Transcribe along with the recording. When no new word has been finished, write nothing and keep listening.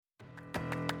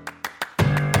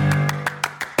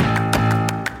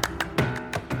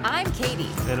Katie.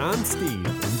 And I'm Steve,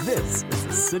 and this is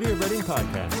the City of Reading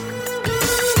Podcast.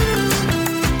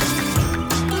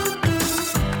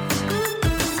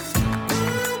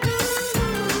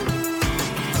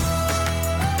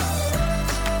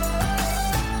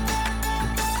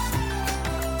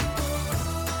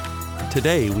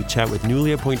 Today, we chat with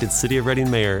newly appointed City of Reading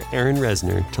Mayor Erin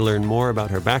Resner to learn more about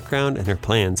her background and her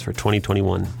plans for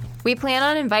 2021. We plan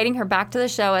on inviting her back to the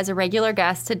show as a regular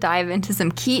guest to dive into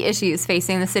some key issues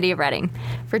facing the City of Reading.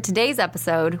 For today's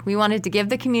episode, we wanted to give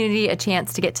the community a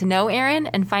chance to get to know Erin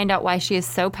and find out why she is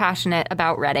so passionate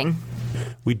about Reading.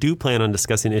 We do plan on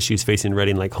discussing issues facing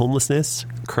Reading like homelessness,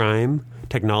 crime,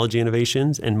 technology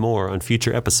innovations, and more on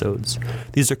future episodes.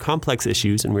 These are complex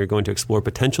issues, and we're going to explore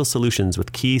potential solutions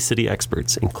with key city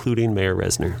experts, including Mayor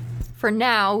Resner. For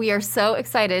now, we are so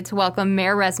excited to welcome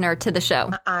Mayor Resner to the show.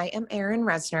 I am Erin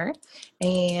Resner,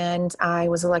 and I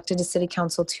was elected to City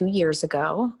Council 2 years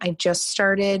ago. I just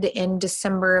started in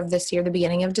December of this year, the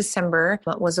beginning of December,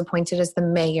 but was appointed as the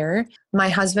mayor. My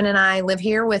husband and I live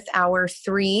here with our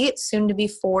 3, soon to be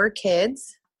 4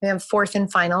 kids. We have 4th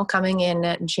and final coming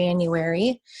in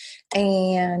January.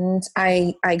 And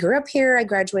I grew up here. I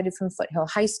graduated from Foothill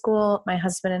High School. My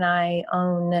husband and I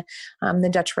own the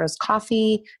Dutch Rose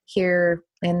Coffee here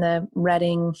in the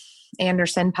Reading,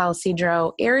 Anderson, Palo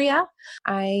Cedro area.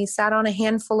 I sat on a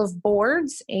handful of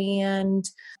boards and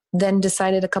then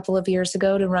decided a couple of years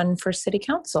ago to run for City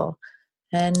Council.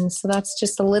 And so that's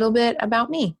just a little bit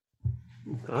about me.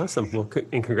 Awesome. Well,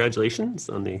 and congratulations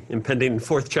on the impending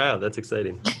 4th child. That's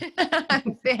exciting.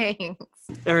 Thanks.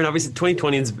 Erin, obviously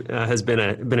 2020 has been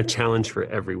a challenge for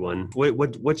everyone.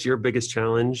 What's your biggest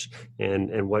challenge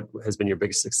and what has been your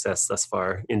biggest success thus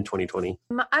far in 2020?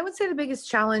 I would say the biggest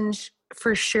challenge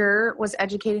for sure was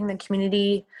educating the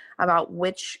community about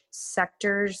which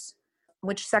sectors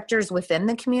within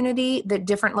the community that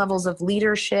different levels of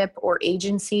leadership or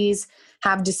agencies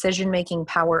have decision-making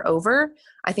power over.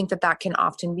 I think that can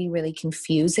often be really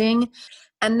confusing.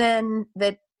 And then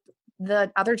the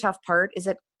other tough part is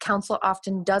that council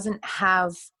often doesn't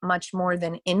have much more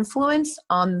than influence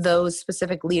on those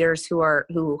specific leaders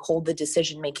who hold the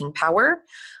decision-making power.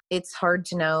 It's hard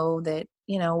to know that,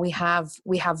 we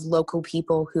have local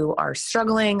people who are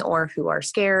struggling or who are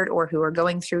scared or who are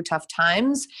going through tough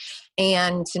times.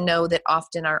 And to know that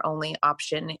often our only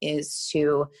option is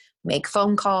to make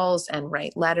phone calls and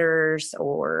write letters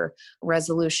or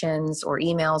resolutions or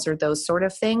emails or those sort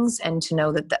of things. And to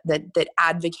know that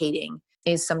advocating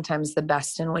is sometimes the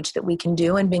best in which that we can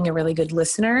do, and being a really good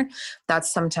listener. That's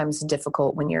sometimes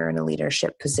difficult when you're in a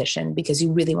leadership position because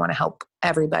you really want to help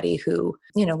everybody who,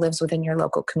 lives within your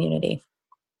local community.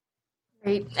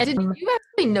 Right. And did you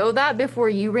actually know that before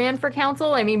you ran for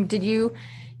council? I mean, did you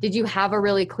have a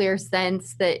really clear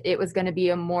sense that it was going to be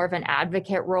a more of an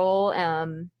advocate role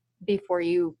before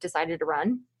you decided to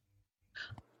run?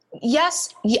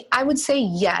 Yes, I would say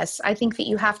yes. I think that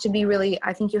you have to be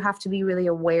really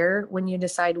aware when you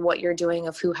decide what you're doing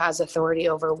of who has authority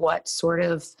over what sort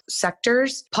of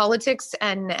sectors. Politics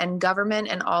and government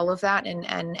and all of that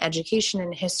and education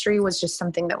and history was just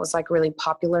something that was like really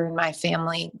popular in my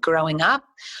family growing up.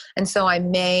 And so I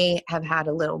may have had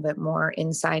a little bit more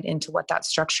insight into what that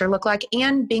structure looked like.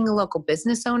 And being a local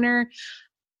business owner,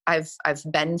 I've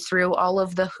been through all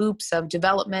of the hoops of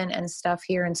development and stuff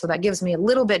here. And so that gives me a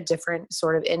little bit different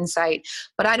sort of insight.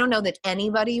 But I don't know that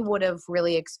anybody would have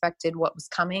really expected what was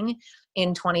coming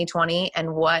in 2020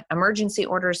 and what emergency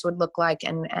orders would look like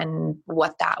and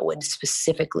what that would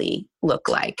specifically look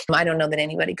like. I don't know that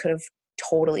anybody could have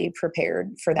totally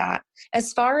prepared for that.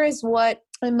 As far as what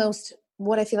I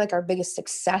feel like our biggest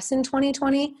success in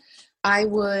 2020, I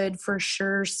would for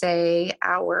sure say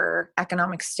our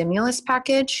economic stimulus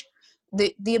package,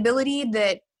 the ability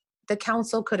that the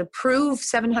council could approve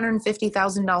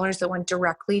 $750,000 that went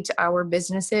directly to our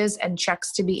businesses and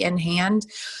checks to be in hand,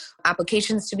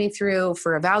 applications to be through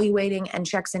for evaluating and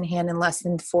checks in hand in less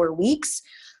than 4 weeks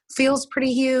feels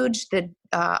pretty huge. The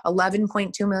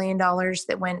 $11.2 million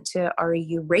that went to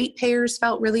REU ratepayers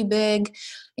felt really big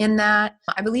in that.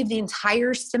 I believe the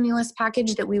entire stimulus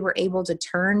package that we were able to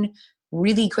turn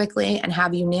really quickly and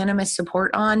have unanimous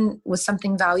support on was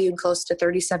something valued close to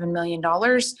 $37 million.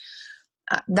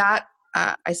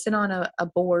 I sit on a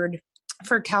board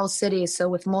for Cal City, so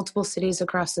with multiple cities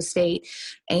across the state,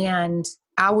 and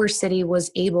our city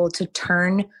was able to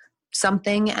turn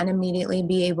something and immediately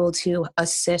be able to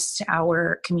assist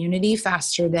our community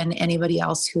faster than anybody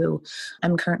else who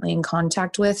I'm currently in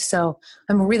contact with. So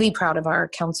I'm really proud of our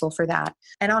council for that.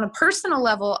 And on a personal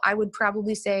level, I would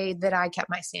probably say that I kept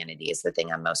my sanity is the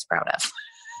thing I'm most proud of.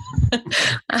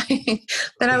 that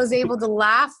I was able to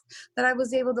laugh,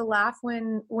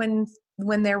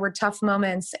 when there were tough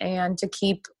moments, and to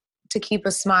keep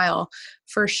a smile,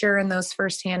 for sure. In those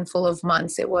first handful of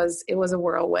months, it was a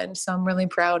whirlwind. So I'm really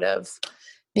proud of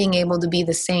being able to be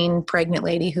the sane pregnant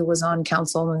lady who was on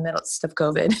council in the midst of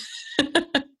COVID.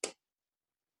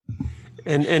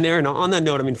 And Erin, on that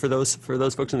note, I mean, for those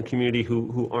folks in the community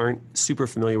who aren't super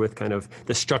familiar with kind of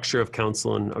the structure of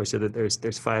council, and obviously that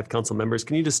there's 5 council members,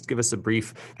 can you just give us a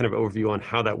brief kind of overview on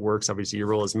how that works? Obviously, your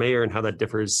role as mayor and how that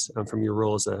differs from your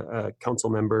role as a council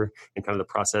member, and kind of the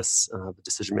process of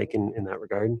decision making in that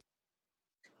regard.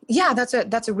 Yeah,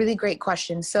 that's a really great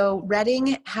question. So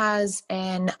Reading has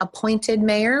an appointed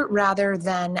mayor rather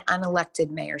than an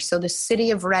elected mayor. So the city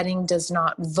of Reading does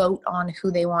not vote on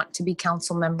who they want to be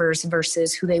council members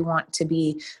versus who they want to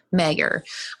be mayor.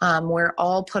 We're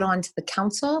all put onto the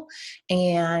council,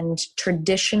 and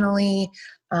traditionally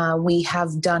we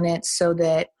have done it so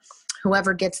that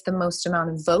whoever gets the most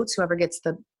amount of votes, whoever gets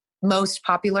the most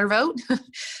popular vote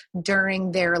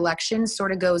during their election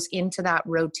sort of goes into that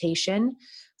rotation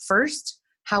first.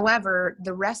 However,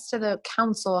 the rest of the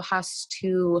council has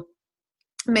to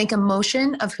make a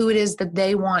motion of who it is that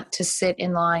they want to sit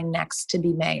in line next to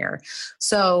be mayor.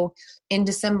 So in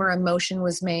December, a motion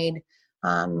was made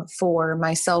for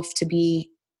myself to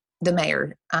be the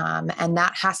mayor, and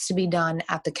that has to be done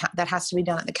at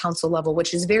the council level,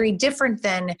 which is very different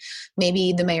than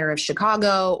maybe the mayor of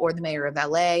Chicago or the mayor of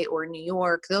LA or New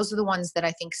York. Those are the ones that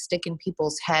I think stick in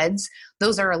people's heads.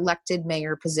 Those are elected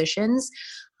mayor positions.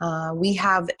 We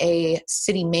have a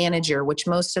city manager, which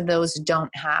most of those don't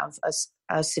have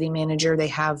a city manager. They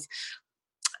have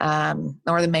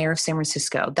or the mayor of San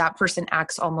Francisco. That person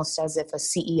acts almost as if a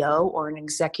CEO or an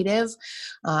executive,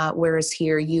 whereas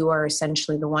here you are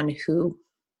essentially the one who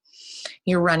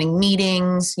you're running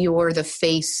meetings. You're the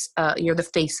face. You're the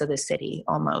face of the city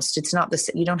almost. It's not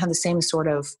you don't have the same sort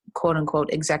of quote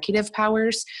unquote executive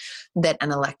powers that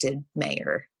an elected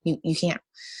mayor. You can't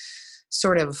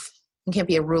you can't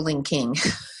be a ruling king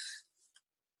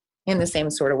in the same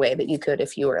sort of way that you could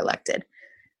if you were elected.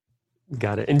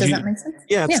 Got it. And does that make sense?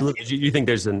 Yeah, absolutely. Yeah. Do you think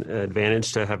there's an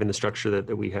advantage to having the structure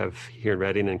that we have here in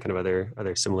Reading and kind of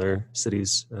other similar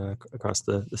cities across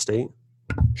the state?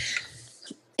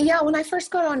 Yeah, when I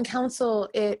first got on council,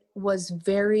 it was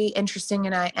very interesting,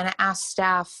 and I asked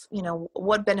staff,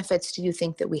 what benefits do you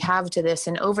think that we have to this?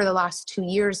 And over the last 2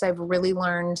 years, I've really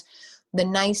learned the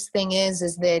nice thing is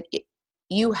that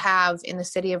you have in the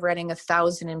city of Reading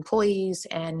 1,000 employees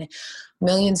and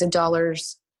millions of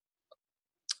dollars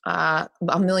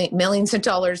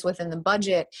within the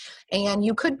budget, and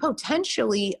you could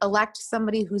potentially elect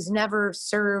somebody who's never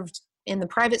served in the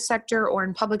private sector or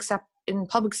in public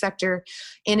sector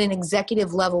in an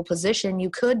executive level position. You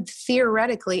could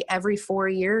theoretically every 4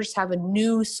 years have a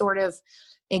new sort of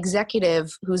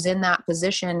executive who's in that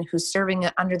position, who's serving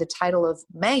under the title of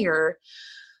mayor,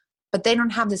 but they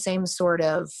don't have the same sort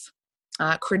of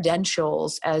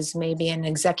credentials as maybe an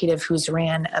executive who's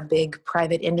ran a big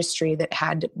private industry that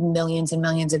had millions and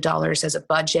millions of dollars as a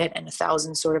budget and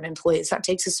 1,000 sort of employees. That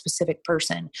takes a specific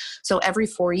person. So every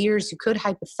 4 years, you could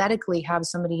hypothetically have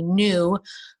somebody new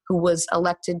who was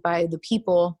elected by the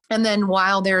people. And then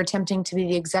while they're attempting to be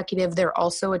the executive, they're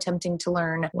also attempting to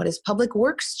learn what is public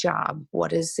works job? What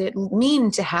does it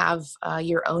mean to have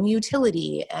your own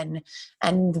utility? And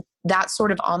that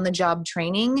sort of on-the-job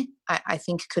training, I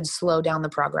think could slow down the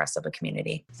progress of a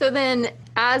community. So then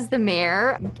as the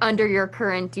mayor, under your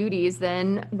current duties,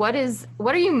 then what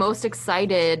are you most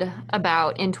excited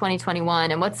about in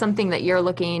 2021? And what's something that you're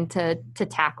looking to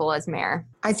tackle as mayor?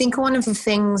 I think one of the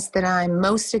things that I'm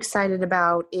most excited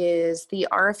about is the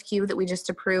RFQ that we just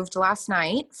approved last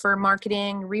night for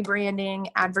marketing, rebranding,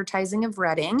 advertising of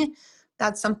Reading.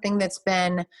 That's something that's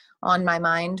been on my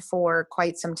mind for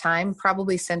quite some time,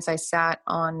 probably since I sat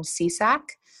on CSAC,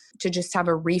 to just have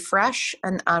a refresh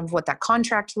of what that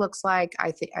contract looks like.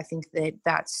 I think that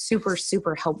that's super,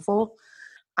 super helpful.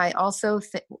 I also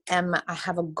I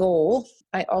have a goal.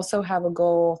 I also have a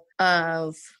goal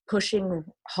of pushing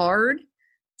hard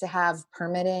to have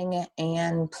permitting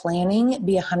and planning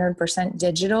be 100%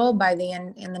 digital by the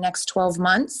end in the next 12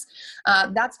 months.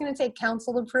 That's going to take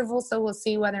council approval, so we'll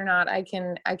see whether or not I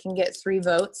can get 3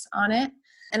 votes on it.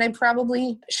 And I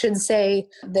probably should say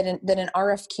that an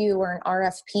RFQ or an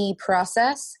RFP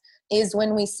process is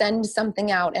when we send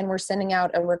something out and we're sending out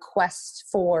a request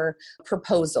for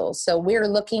proposals. So we're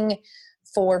looking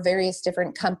for various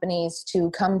different companies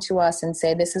to come to us and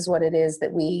say, this is what it is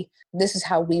this is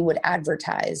how we would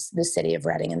advertise the city of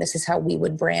Reading, and this is how we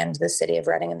would brand the city of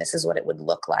Reading, and this is what it would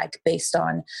look like based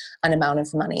on an amount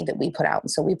of money that we put out.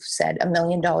 And so we've said $1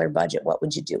 million budget, what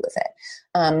would you do with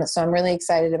it? So I'm really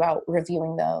excited about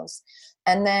reviewing those.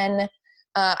 And then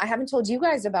I haven't told you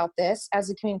guys about this as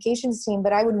a communications team,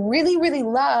 but I would really, really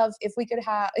love if we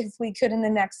could in the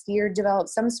next year develop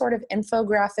some sort of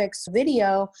infographics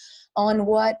video on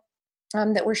what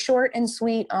that were short and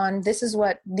sweet on this is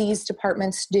what these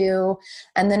departments do.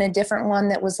 And then a different one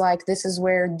that was like, this is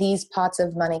where these pots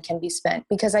of money can be spent.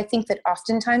 Because I think that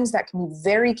oftentimes that can be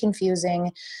very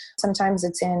confusing. Sometimes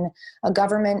it's in a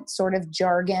government sort of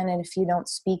jargon. And if you don't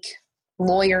speak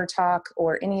lawyer talk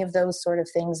or any of those sort of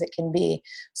things, it can be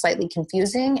slightly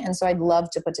confusing. And so I'd love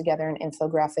to put together an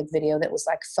infographic video that was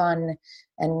like fun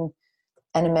and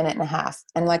a minute and a half.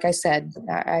 And like I said,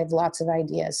 I have lots of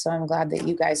ideas. So I'm glad that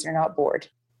you guys are not bored.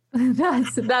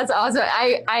 That's awesome.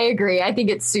 I agree. I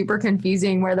think it's super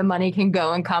confusing where the money can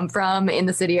go and come from in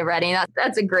the city of Reading.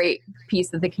 That's a great piece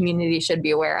that the community should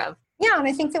be aware of. Yeah, and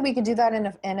I think that we could do that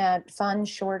in a fun,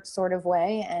 short sort of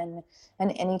way. And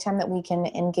anytime that we can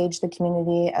engage the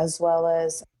community as well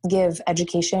as give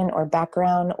education or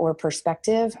background or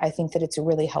perspective, I think that it's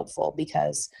really helpful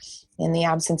because in the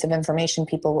absence of information,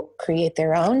 people create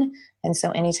their own. And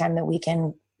so anytime that we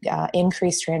can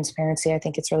increase transparency, I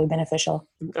think it's really beneficial.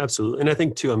 Absolutely. And I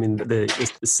think too, I mean, the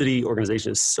city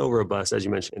organization is so robust, as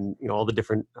you mentioned, and all the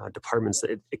different departments,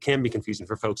 that it can be confusing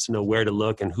for folks to know where to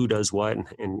look and who does what.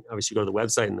 And obviously you go to the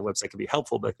website, and the website can be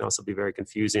helpful, but it can also be very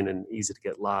confusing and easy to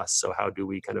get lost. So how do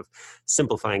we kind of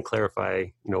simplify and clarify,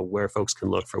 where folks can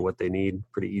look for what they need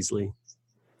pretty easily?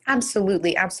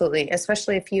 Absolutely. Absolutely.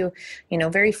 Especially if you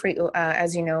very free,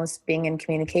 as you know, being in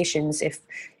communications, if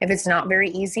it's not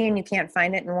very easy and you can't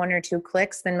find it in 1 or 2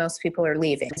 clicks, then most people are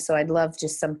leaving. So I'd love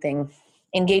just something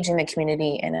engaging the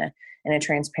community in a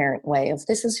transparent way of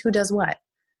this is who does what.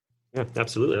 Yeah,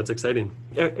 absolutely. That's exciting.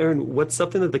 Erin, what's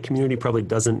something that the community probably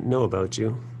doesn't know about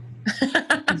you?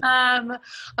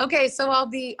 Okay, so I'll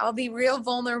be real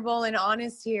vulnerable and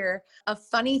honest here. A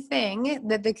funny thing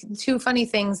that the 2 funny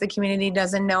things the community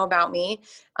doesn't know about me.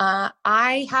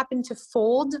 I happen to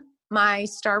fold my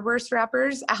Starburst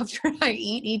wrappers after I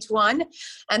eat each one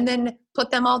and then put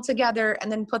them all together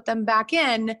and then put them back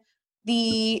in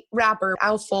the wrapper.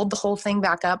 I'll fold the whole thing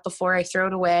back up before I throw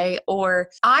it away. Or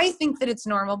I think that it's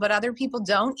normal, but other people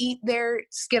don't eat their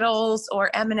Skittles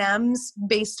or M&Ms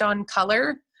based on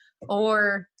color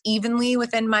or evenly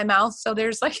within my mouth. So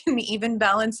there's like an even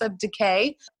balance of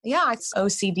decay. Yeah, it's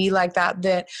OCD like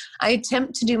that I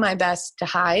attempt to do my best to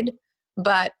hide,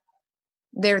 but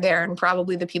they're there, and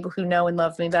probably the people who know and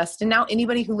love me best. And now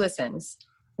anybody who listens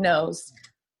knows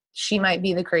she might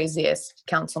be the craziest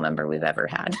council member we've ever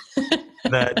had.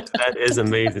 That is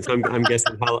amazing. So I'm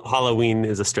guessing Halloween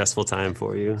is a stressful time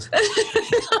for you.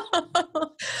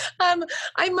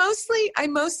 I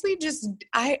mostly just,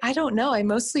 I don't know. I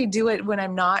mostly do it when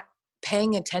I'm not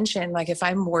paying attention. Like if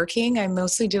I'm working, I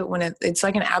mostly do it when it's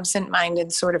like an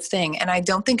absent-minded sort of thing. And I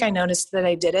don't think I noticed that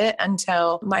I did it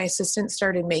until my assistant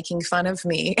started making fun of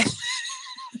me.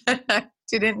 I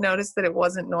didn't notice that it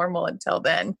wasn't normal until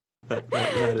then. That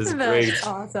is great. That's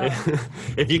awesome.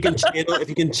 If you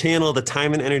can channel the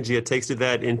time and energy it takes to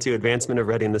that into advancement of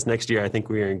Reading this next year, I think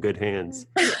we are in good hands.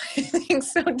 I think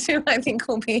so too. I think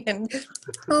we'll be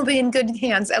in good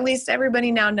hands. At least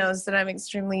everybody now knows that I'm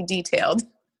extremely detailed.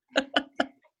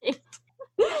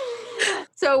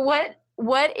 So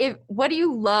what do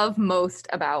you love most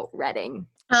about Reading?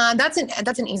 That's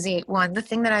an easy one. The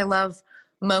thing that I love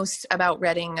most about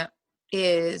Reading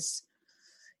is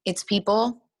its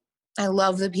people. I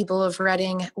love the people of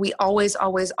Reading. We always,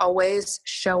 always, always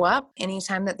show up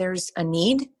anytime that there's a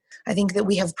need. I think that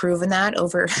we have proven that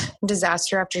over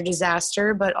disaster after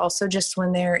disaster, but also just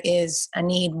when there is a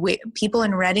need, people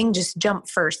in Reading just jump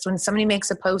first. When somebody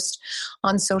makes a post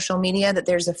on social media that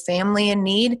there's a family in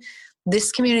need,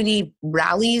 this community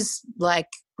rallies like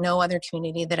no other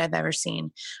community that I've ever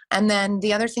seen. And then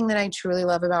the other thing that I truly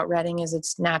love about Reading is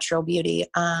its natural beauty.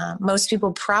 Most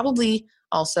people probably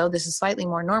also, this is slightly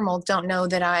more normal, don't know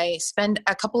that I spend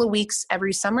a couple of weeks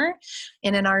every summer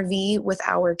in an RV with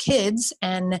our kids.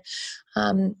 And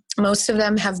most of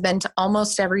them have been to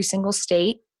almost every single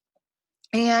state.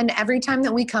 And every time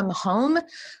that we come home,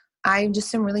 I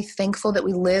just am really thankful that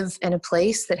we live in a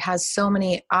place that has so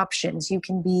many options. You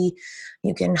can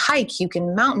hike, you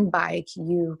can mountain bike,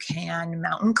 you can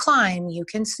mountain climb, you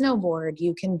can snowboard,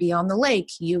 you can be on the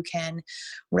lake, you can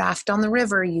raft on the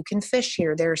river, you can fish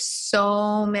here. There's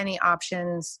so many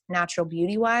options natural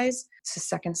beauty wise. It's the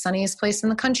second sunniest place in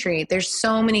the country. There's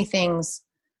so many things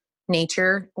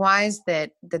nature wise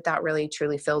that really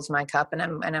truly fills my cup, and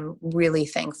I'm really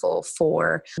thankful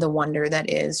for the wonder that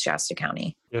is Shasta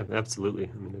County. Yeah, absolutely.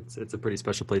 I mean, it's a pretty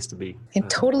special place to be. It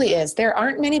totally is. There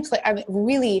aren't many places. I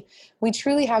mean, we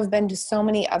truly have been to so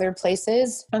many other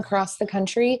places across the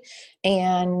country,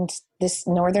 and this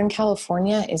Northern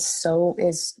California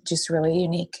is just really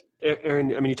unique.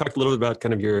 Erin, I mean, you talked a little bit about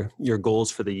kind of your goals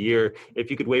for the year.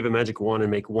 If you could wave a magic wand and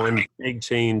make one big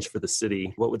change for the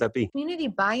city, what would that be? Community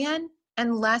buy-in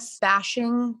and less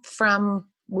bashing from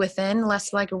within,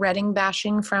 less like Reading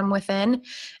bashing from within.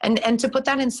 And to put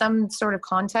that in some sort of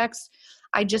context,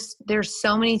 there's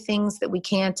so many things that we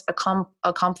can't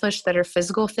accomplish that are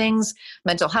physical things: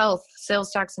 mental health,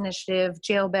 sales tax initiative,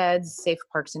 jail beds, safe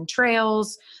parks and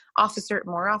trails,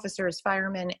 more officers,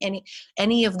 firemen,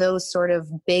 any of those sort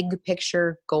of big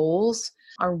picture goals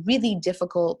are really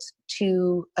difficult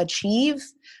to achieve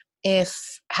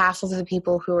if half of the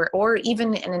people who are, or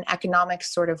even in an economic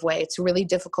sort of way, it's really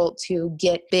difficult to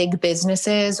get big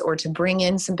businesses or to bring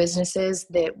in some businesses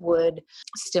that would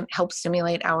help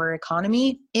stimulate our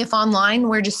economy. If online,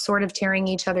 we're just sort of tearing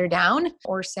each other down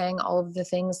or saying all of the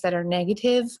things that are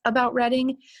negative about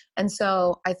Reading. And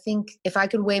so I think if I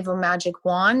could wave a magic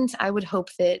wand, I would hope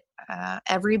that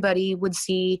everybody would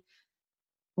see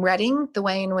Reading the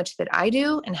way in which that I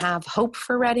do and have hope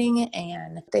for Reading,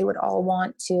 and they would all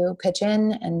want to pitch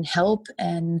in and help.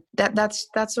 And that's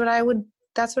what I would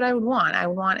want. I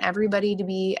would want everybody to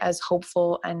be as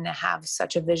hopeful and have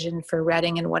such a vision for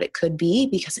Reading and what it could be,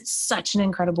 because it's such an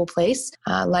incredible place,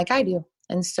 like I do.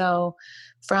 And so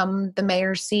from the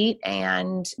mayor's seat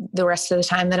and the rest of the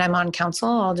time that I'm on council,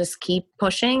 I'll just keep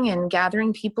pushing and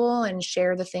gathering people and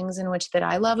share the things in which that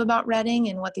I love about Reading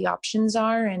and what the options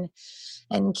are, and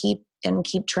keep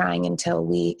trying until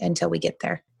we get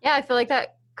there. Yeah, I feel like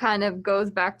that kind of goes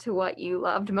back to what you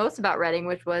loved most about Reading,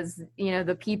 which was,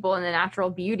 the people and the natural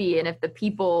beauty. And if the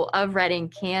people of Reading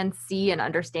can see and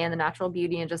understand the natural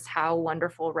beauty and just how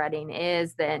wonderful Reading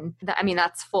is, then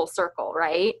that's full circle,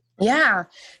 right? Yeah,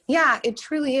 it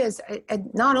truly is.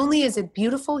 Not only is it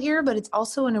beautiful here, but it's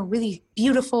also in a really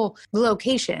beautiful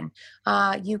location.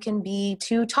 You can be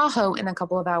to Tahoe in a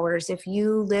couple of hours if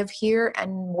you live here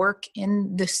and work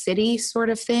in the city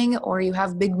sort of thing, or you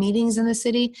have big meetings in the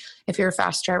city. If you're a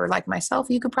fast driver like myself,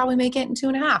 you could probably make it in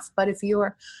 2.5. But if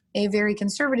you're a very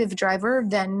conservative driver,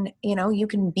 then, you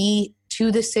can be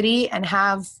to the city and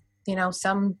have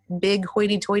some big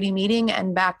hoity-toity meeting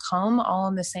and back home all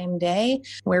on the same day.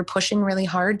 We're pushing really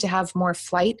hard to have more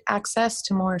flight access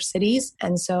to more cities.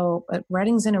 And so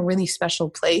Reading's in a really special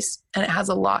place, and it has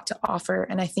a lot to offer.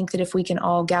 And I think that if we can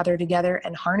all gather together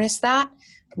and harness that,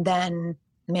 then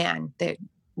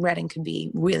Reading could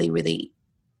be really, really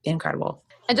incredible.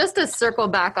 And just to circle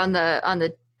back on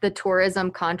the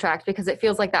tourism contract, because it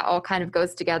feels like that all kind of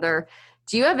goes together.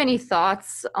 Do you have any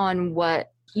thoughts on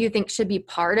what you think should be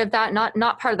part of that?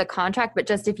 Not part of the contract, but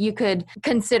just if you could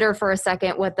consider for a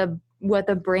second what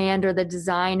the brand or the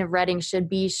design of Reading should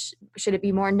be. Should it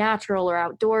be more natural or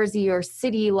outdoorsy or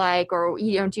city-like? Or, do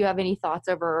you have any thoughts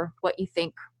over what you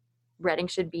think Reading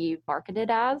should be marketed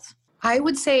as? I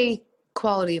would say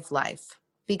quality of life,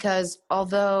 because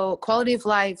although quality of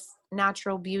life,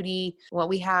 natural beauty, what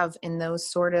we have in those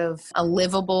sort of a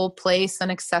livable place,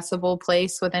 an accessible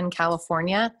place within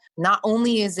California, not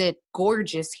only is it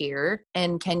gorgeous here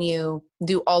and can you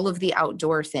do all of the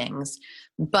outdoor things,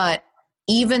 but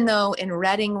even though in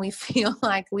Reading we feel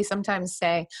like we sometimes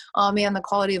say, oh man, the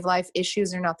quality of life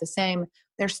issues are not the same,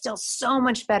 they're still so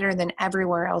much better than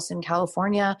everywhere else in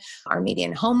California. Our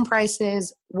median home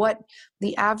prices, what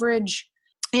the average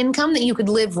income that you could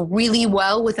live really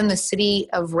well within the city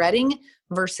of Reading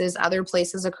versus other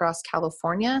places across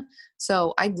California.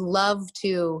 So I'd love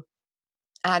to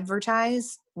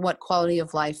advertise what quality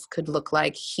of life could look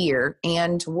like here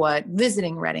and what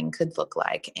visiting Reading could look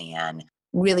like, and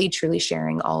really truly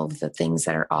sharing all of the things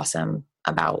that are awesome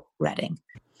about Reading.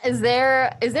 Is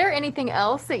there anything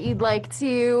else that you'd like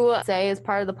to say as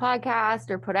part of the podcast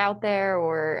or put out there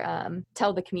or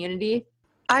tell the community?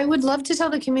 I would love to tell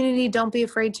the community, don't be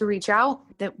afraid to reach out,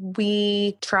 that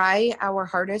we try our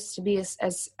hardest to be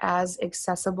as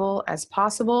accessible as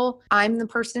possible. I'm the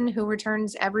person who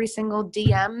returns every single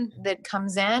DM that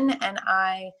comes in, and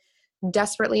I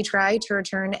desperately try to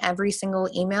return every single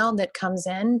email that comes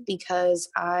in, because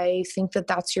I think that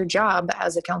that's your job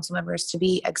as a council member, is to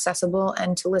be accessible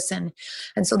and to listen.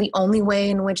 And so the only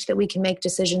way in which that we can make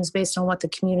decisions based on what the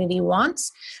community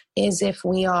wants is if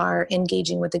we are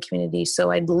engaging with the community.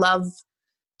 So I'd love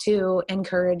to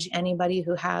encourage anybody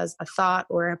who has a thought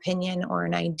or opinion or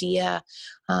an idea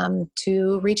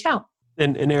to reach out.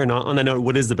 And Erin, on that note,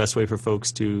 what is the best way for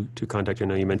folks to contact you? I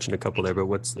know you mentioned a couple there, but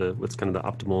what's kind of the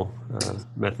optimal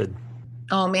method?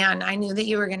 Oh man, I knew that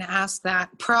you were going to ask that.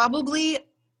 Probably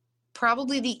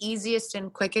the easiest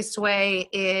and quickest way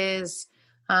is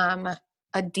a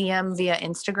DM via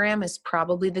Instagram is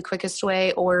probably the quickest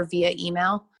way, or via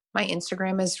email. My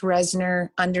Instagram is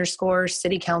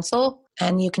Resner_City Council,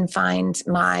 and you can find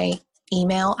my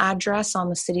email address on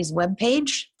the city's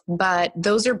webpage. But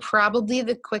those are probably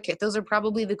the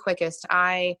quickest.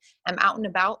 I am out and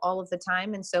about all of the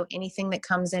time. And so anything that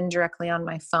comes in directly on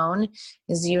my phone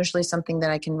is usually something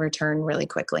that I can return really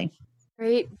quickly.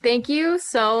 Great. Thank you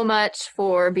so much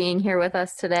for being here with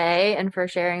us today and for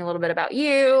sharing a little bit about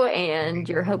you and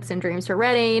your hopes and dreams for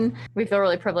Reading. We feel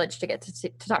really privileged to get to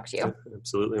talk to you.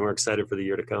 Absolutely. We're excited for the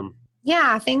year to come.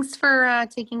 Yeah, thanks for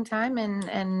taking time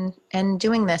and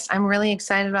doing this. I'm really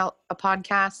excited about a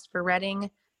podcast for Reading.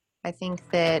 I think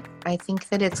that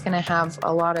it's going to have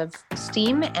a lot of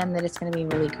steam and that it's going to be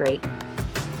really great.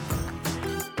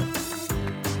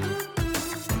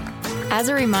 As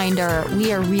a reminder,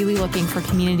 we are really looking for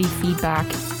community feedback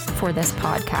for this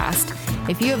podcast.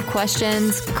 If you have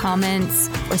questions, comments,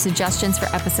 or suggestions for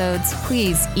episodes,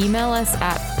 please email us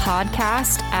at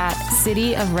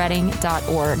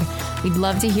podcast@cityofreading.org. We'd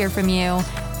love to hear from you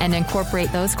and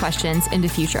incorporate those questions into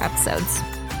future episodes.